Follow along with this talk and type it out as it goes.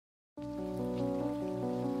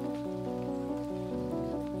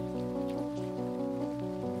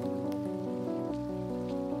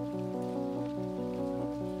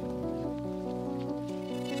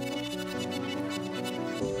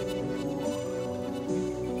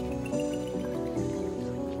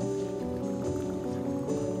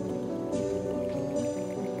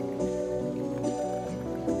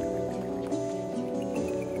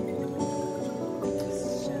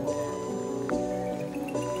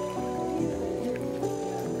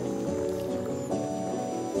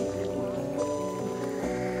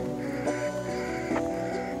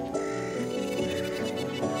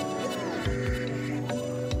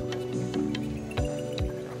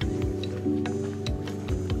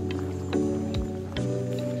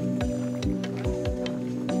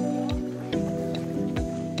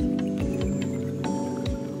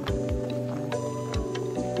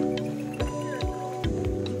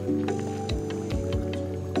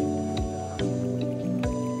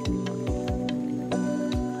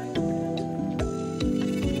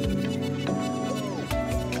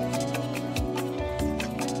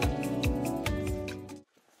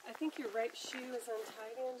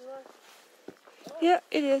Yeah,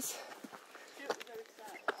 it is.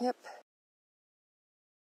 Yep.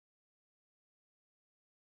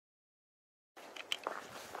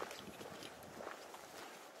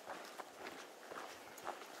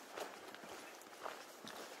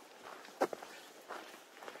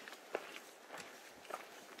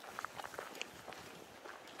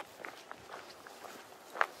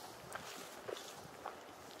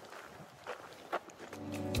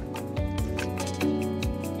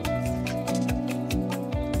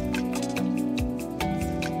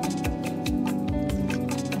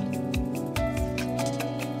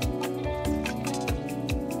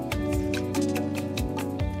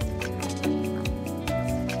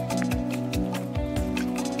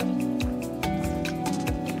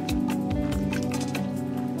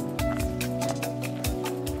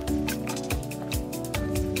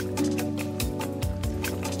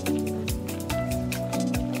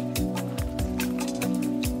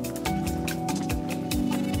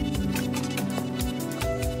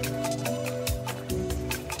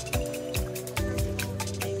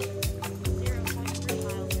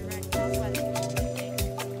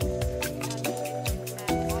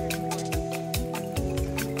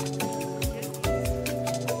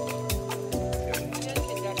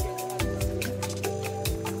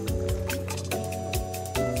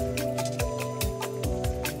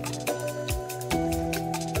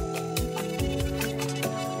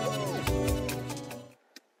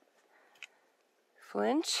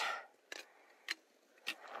 Flinch,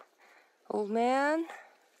 Old Man,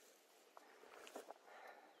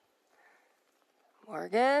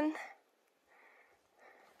 Morgan,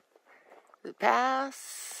 the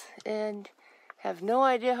pass, and have no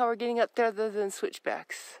idea how we're getting up there other than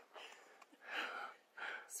switchbacks.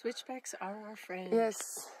 Switchbacks are our friends.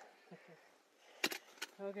 Yes.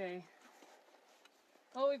 Okay.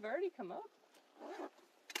 Oh, we've already come up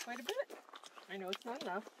quite a bit. I know it's not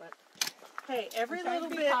enough, but hey, every little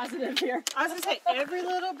be bit. positive here. I was gonna say every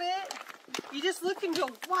little bit. You just look and go,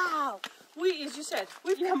 wow. We, as you said,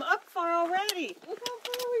 we've come up far already. Look how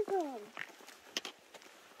far we've come.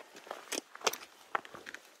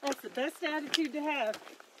 That's the best attitude to have.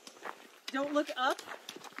 Don't look up,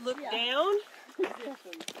 look Yeah. down. Because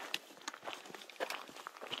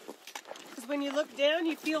when you look down,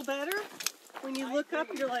 you feel better. When you look up,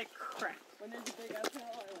 you're like, crap. When there's a big uphill,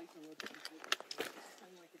 I like to look at the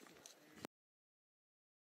I'm like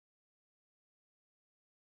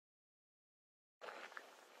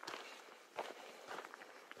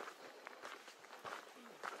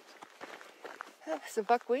it's Some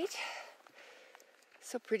buckwheat.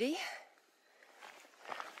 So pretty.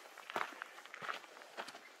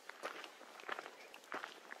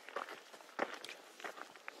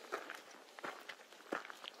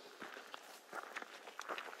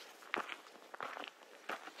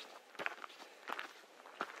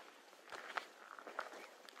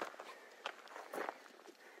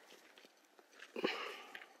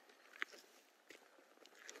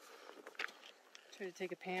 try to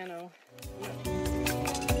take a pano.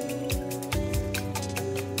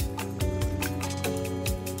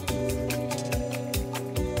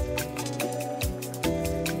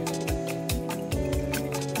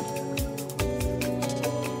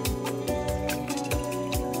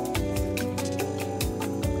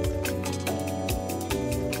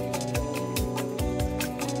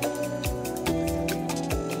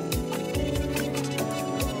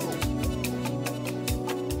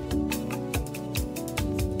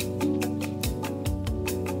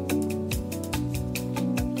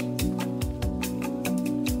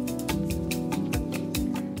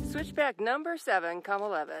 Switchback number 7, come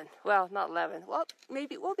 11. Well, not 11. Well,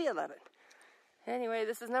 maybe it will be 11. Anyway,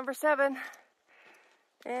 this is number 7.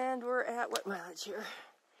 And we're at what mileage here?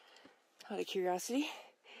 Out of curiosity.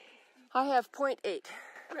 I have 0.8.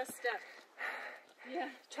 Rest step. Yeah,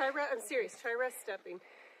 try rest. I'm serious. Try rest stepping.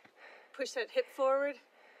 Push that hip forward.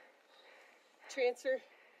 Transfer.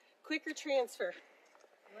 Quicker transfer.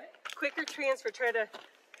 What? Quicker transfer. Try to, as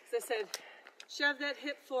I said, shove that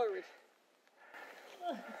hip forward.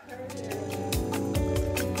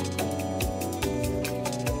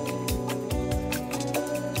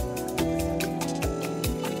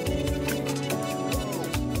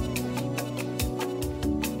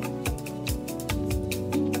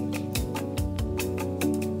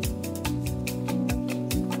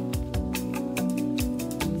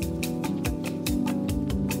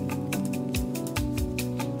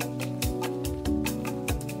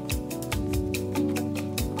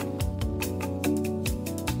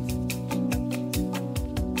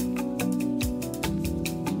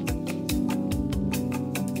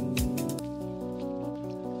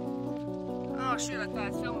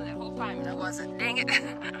 climbing, I wasn't. Dang it.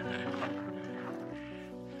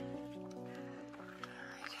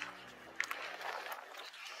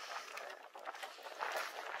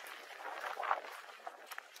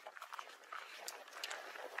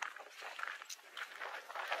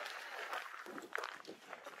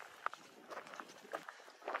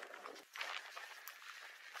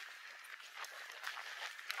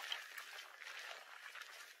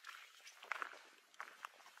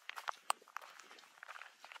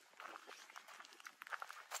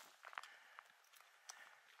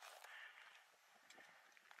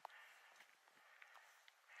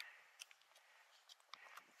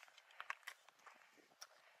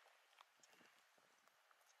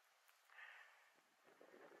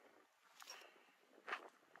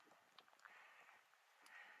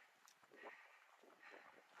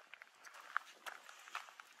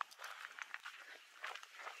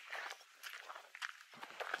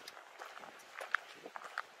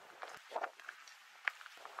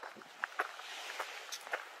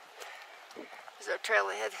 There's our trail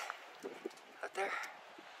ahead out there.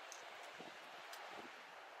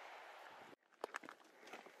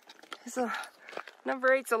 So number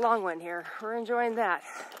 8's a long one here. We're enjoying that.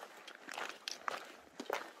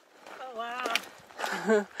 Oh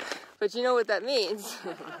wow. But you know what that means.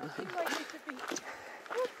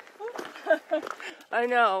 I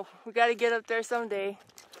know. We got to get up there someday.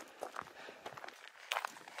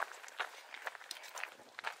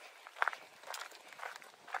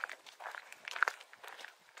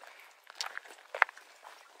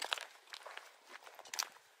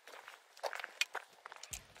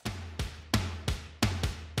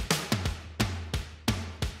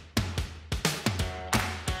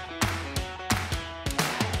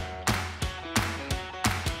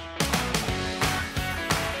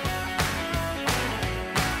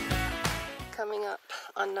 Coming up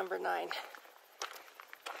on number 9.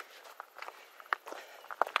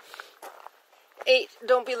 8,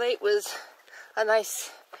 Don't Be Late, was a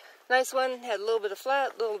nice one. Had a little bit of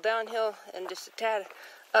flat, a little downhill, and just a tad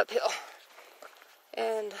uphill.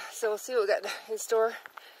 And so we'll see what we got in store.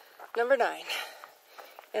 Number 9.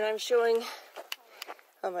 And I'm showing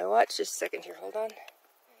on my watch. Just a second here, hold on.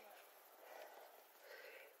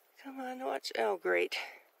 Come on, watch. Oh, great.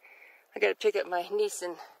 I gotta pick up my niece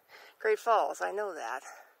in Great Falls, I know that.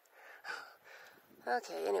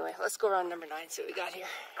 Okay, anyway, let's go around number 9, see what we got here.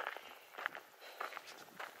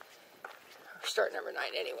 Start number 9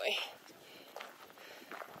 anyway.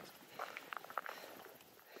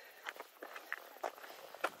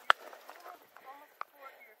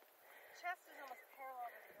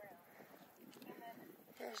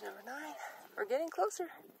 There's number 9. We're getting closer.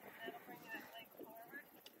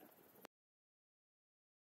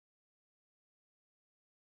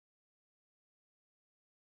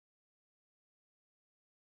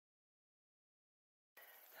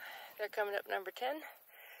 They're coming up number 10,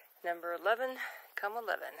 number 11, come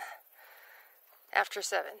 11. After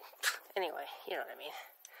 7. Anyway, you know what I mean.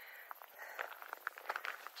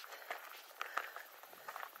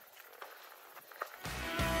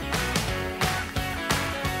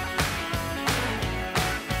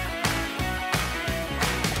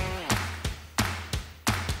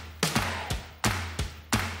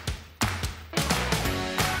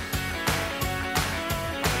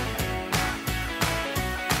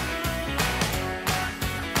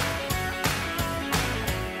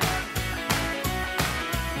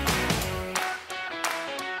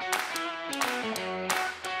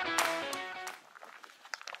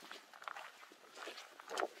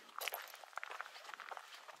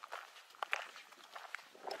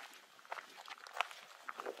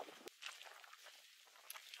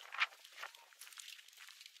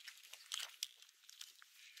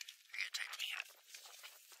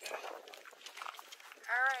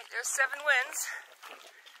 Alright, there's 7 winds.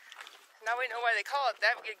 Now we know why they call it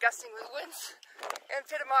that. We get gusting with winds. And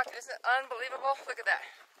Pitamakan, isn't it unbelievable? Look at that.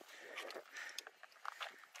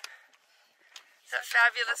 Is that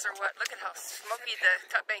fabulous or what? Look at how smoky the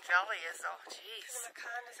Cut Bank Valley is, though. Jeez.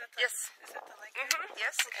 Pitamakan, is that the, yes. Is that the lake?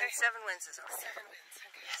 Yes, Okay. and 7 winds is over. 7 winds,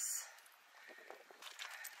 okay. Yes.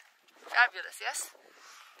 Fabulous, yes?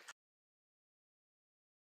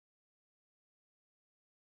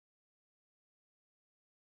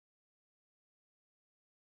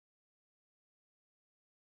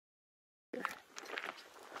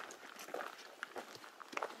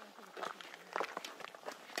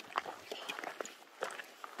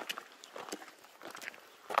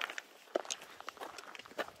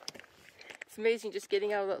 It's amazing just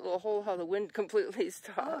getting out of that little hole how the wind completely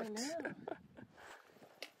stopped. Oh, I know.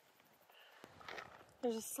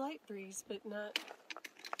 There's a slight breeze, but not.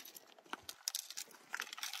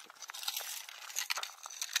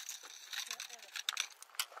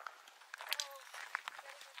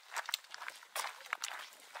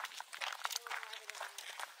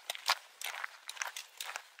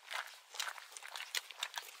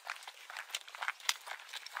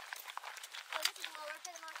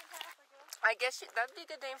 I guess that'd be a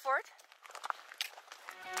good name for it.